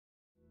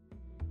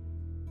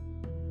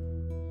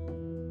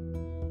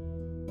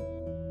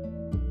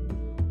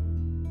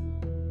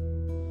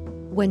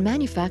When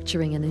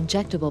manufacturing an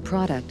injectable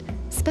product,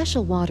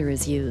 special water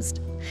is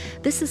used.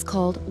 This is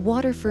called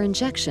water for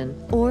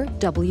injection, or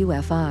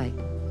WFI.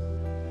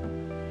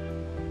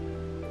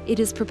 It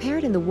is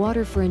prepared in the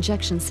water for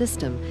injection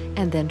system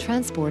and then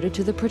transported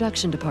to the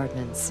production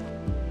departments.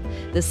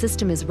 The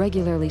system is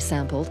regularly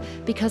sampled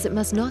because it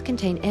must not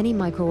contain any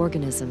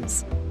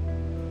microorganisms.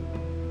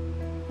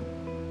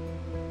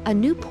 A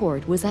new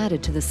port was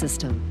added to the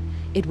system.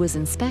 It was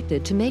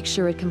inspected to make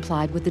sure it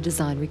complied with the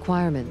design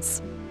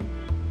requirements.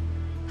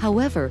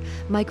 However,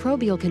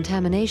 microbial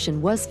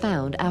contamination was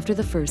found after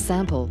the first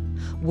sample.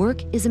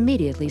 Work is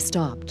immediately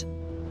stopped.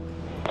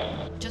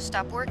 Just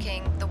stop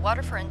working. The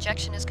water for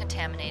injection is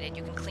contaminated.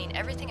 You can clean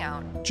everything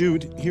out.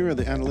 Jude, here are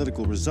the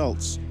analytical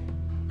results.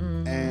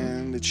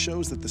 And it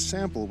shows that the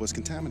sample was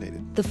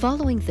contaminated. The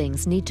following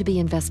things need to be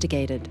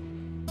investigated.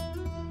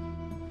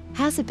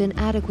 Has it been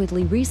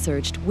adequately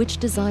researched which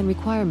design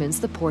requirements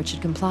the port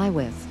should comply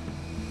with?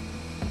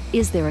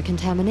 Is there a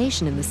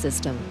contamination in the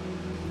system?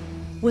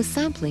 Was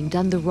sampling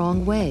done the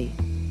wrong way?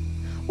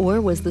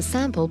 Or was the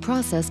sample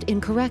processed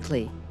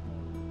incorrectly?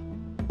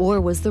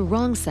 Or was the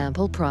wrong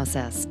sample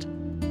processed?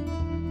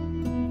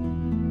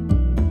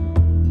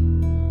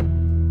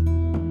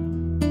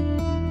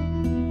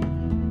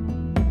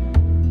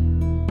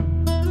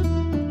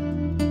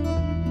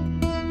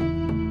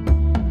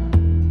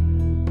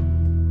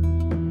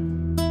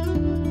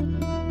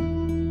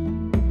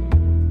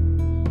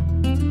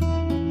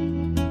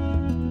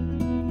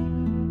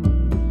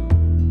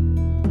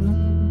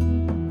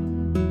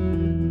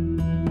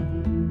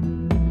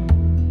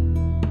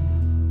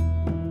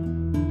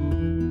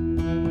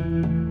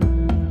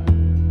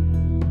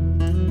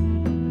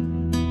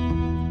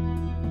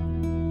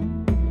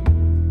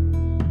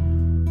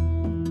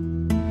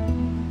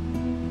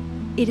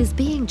 It is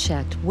being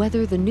checked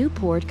whether the new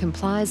port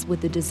complies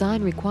with the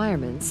design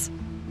requirements,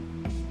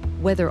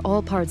 whether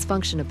all parts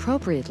function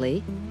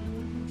appropriately,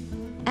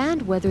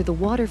 and whether the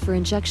water for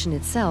injection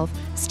itself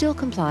still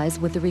complies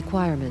with the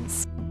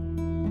requirements.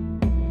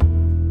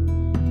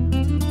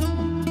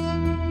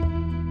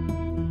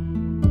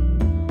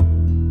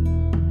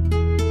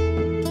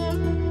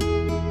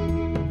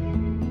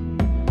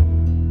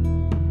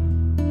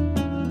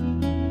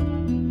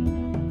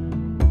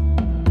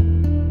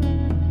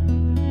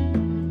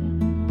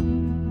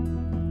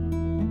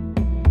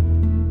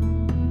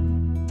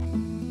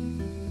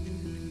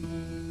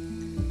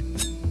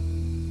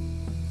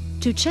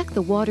 To check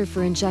the water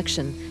for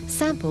injection,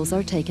 samples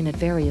are taken at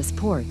various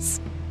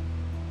ports.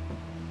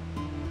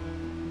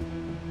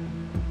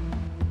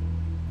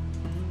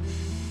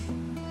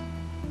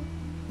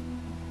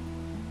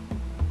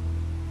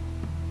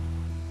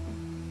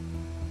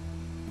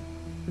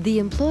 The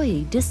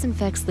employee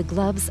disinfects the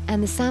gloves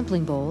and the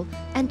sampling bowl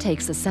and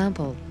takes a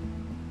sample.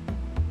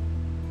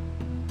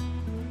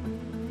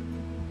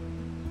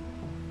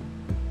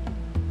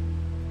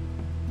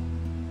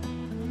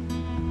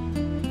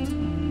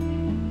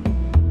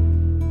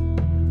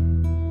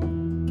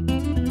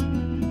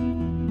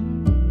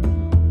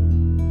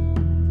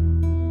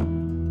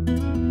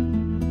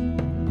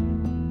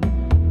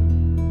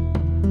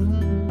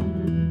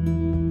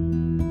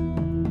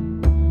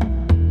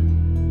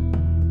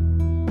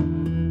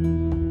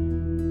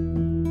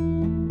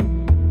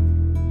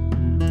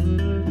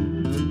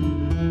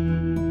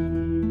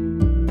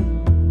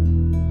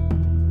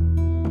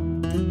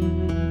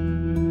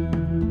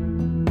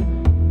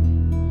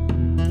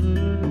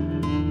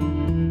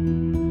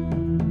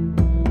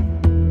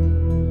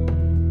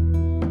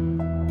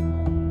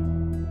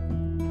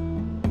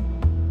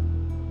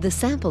 The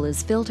sample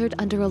is filtered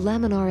under a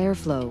laminar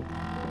airflow.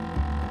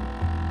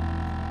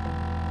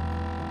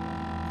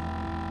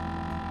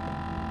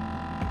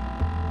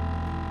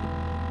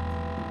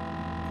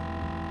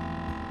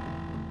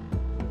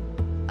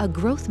 A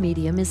growth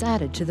medium is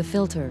added to the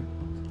filter.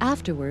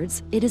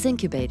 Afterwards, it is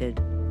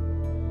incubated.